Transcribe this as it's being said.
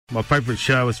My favourite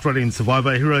show, Australian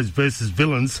Survivor, Heroes versus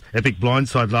Villains. Epic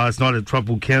blindside last night at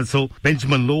Tribal Council.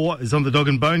 Benjamin Law is on the dog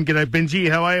and bone. G'day,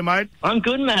 Benji. How are you, mate? I'm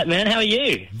good, Matt, man. How are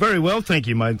you? Very well, thank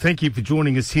you, mate. Thank you for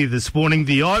joining us here this morning.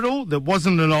 The idol that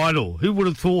wasn't an idol. Who would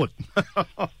have thought?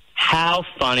 How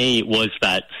funny was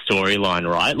that storyline,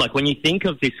 right? Like, when you think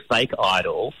of this fake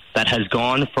idol that has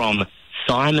gone from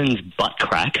Simon's butt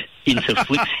crack into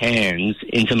Flick's hands,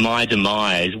 into my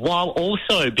demise, while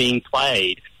also being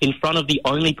played in front of the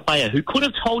only player who could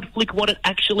have told Flick what it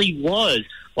actually was.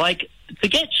 Like,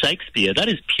 forget Shakespeare, that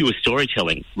is pure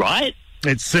storytelling, right?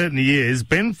 It certainly is.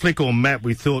 Ben, Flick or Matt,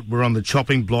 we thought were on the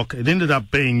chopping block. It ended up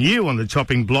being you on the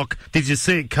chopping block. Did you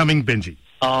see it coming, Benji?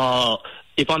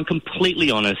 If I'm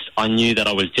completely honest, I knew that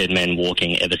I was dead man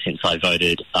walking ever since I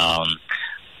voted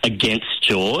against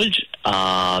George,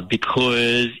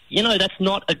 because, you know, that's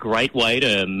not a great way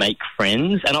to make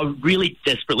friends. And I really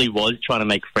desperately was trying to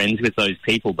make friends with those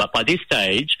people. But by this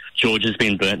stage, George has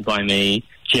been burnt by me.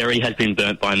 Jerry has been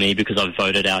burnt by me because I've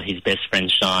voted out his best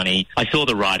friend, Shani. I saw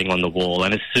the writing on the wall.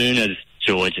 And as soon as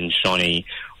George and Shani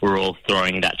were all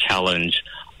throwing that challenge,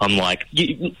 I'm like,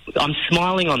 I'm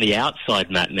smiling on the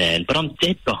outside, Matt, man, but I'm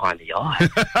dead behind the eyes.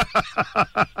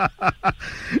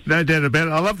 No doubt about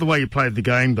it. I love the way you played the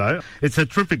game, though. It's a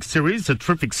terrific series, a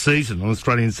terrific season on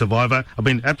Australian Survivor. I've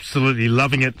been absolutely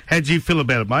loving it. How do you feel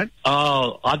about it, mate?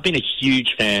 Oh, I've been a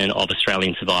huge fan of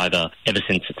Australian Survivor ever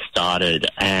since it started.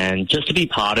 And just to be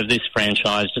part of this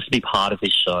franchise, just to be part of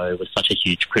this show was such a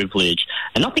huge privilege.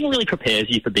 And nothing really prepares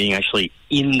you for being actually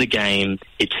in the game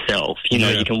itself. You know,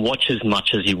 you can watch as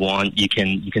much as you want. You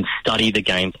can study the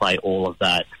gameplay, all of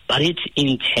that. But it's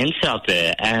intense out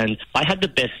there, and I had the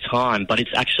best time. But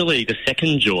it's actually, the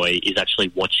second joy is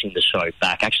actually watching the show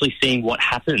back, actually seeing what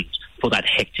happened for that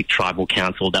hectic tribal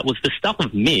council that was the stuff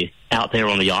of myth out there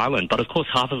on the island. But of course,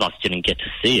 half of us didn't get to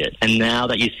see it. And now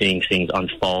that you're seeing things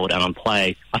unfold and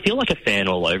unplay, I feel like a fan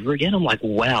all over again. I'm like,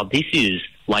 wow, this is,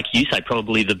 like you say,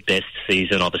 probably the best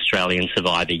season of Australian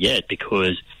Survivor yet,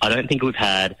 because I don't think we've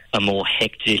had a more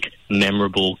hectic,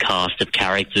 memorable cast of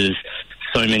characters.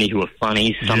 So many who are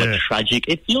funny, some are tragic.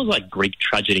 It feels like Greek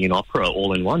tragedy and opera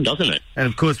all in one, doesn't it? And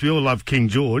of course, we all love King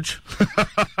George.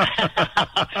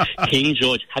 King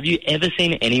George. Have you ever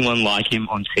seen anyone like him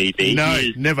on TV? No,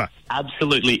 never.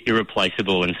 Absolutely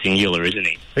irreplaceable and singular, isn't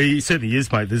he? He certainly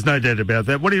is, mate. There's no doubt about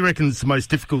that. What do you reckon is the most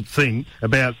difficult thing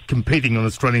about competing on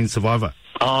Australian Survivor?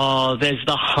 Oh, there's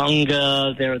the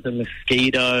hunger, there are the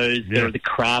mosquitoes, there are the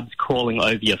crabs crawling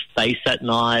over your face at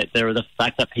night, there are the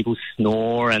fact that people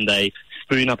snore and they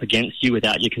spoon up against you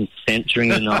without your consent during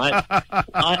the night.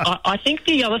 I think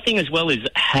the other thing as well is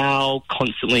how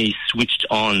constantly switched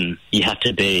on you have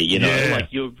to be, you know? Like,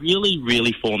 you're really,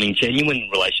 really forming genuine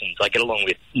relations. I get along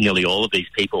with nearly all of these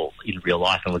people in real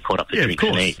life, and we're caught up to drinks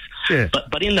and eats.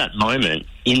 But in that moment,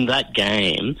 in that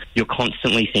game, you're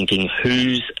constantly thinking,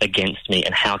 who's against me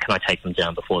and how can I take them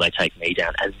down before they take me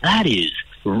down? And that is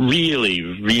really,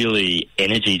 really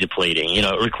energy depleting. You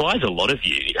know, it requires a lot of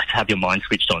you to have your mind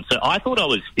switched on. So I thought I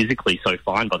was physically so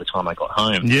fine by the time I got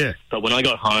home. But when I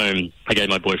got home, I gave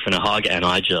my boyfriend a hug and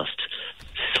I just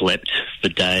slept for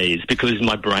days because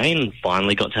my brain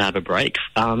finally got to have a break.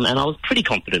 And I was pretty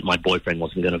confident my boyfriend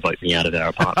wasn't going to vote me out of our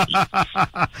apartment.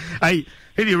 Hey,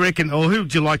 who do you reckon, or who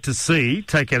would you like to see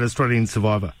take out Australian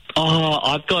Survivor? Oh,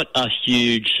 I've got a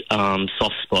huge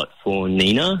soft spot for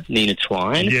Nina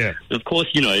Twine. Of course,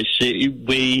 you know, she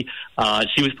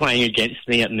was playing against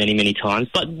me at many, many times.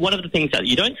 But one of the things that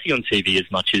you don't see on TV as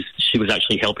much is she was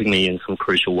actually helping me in some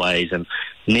crucial ways. And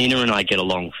Nina and I get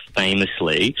along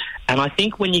famously. And I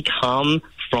think when you come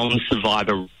from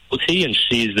Survivor, and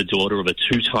she is the daughter of a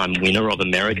two-time winner of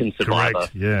American Survivor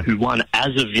who won as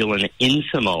a villain in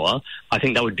Samoa, I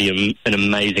think that would be an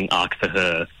amazing arc for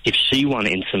her if she won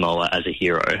in Samoa as a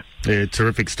hero. Yeah,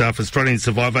 terrific stuff. Australian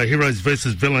Survivor, Heroes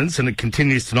versus Villains, and it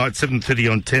continues tonight,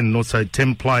 7:30 on 10, and also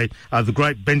 10 Play. The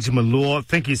great Benjamin Law,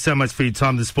 thank you so much for your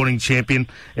time this morning, champion,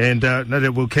 and no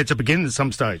doubt we'll catch up again at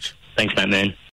some stage. Thanks, Matt, man.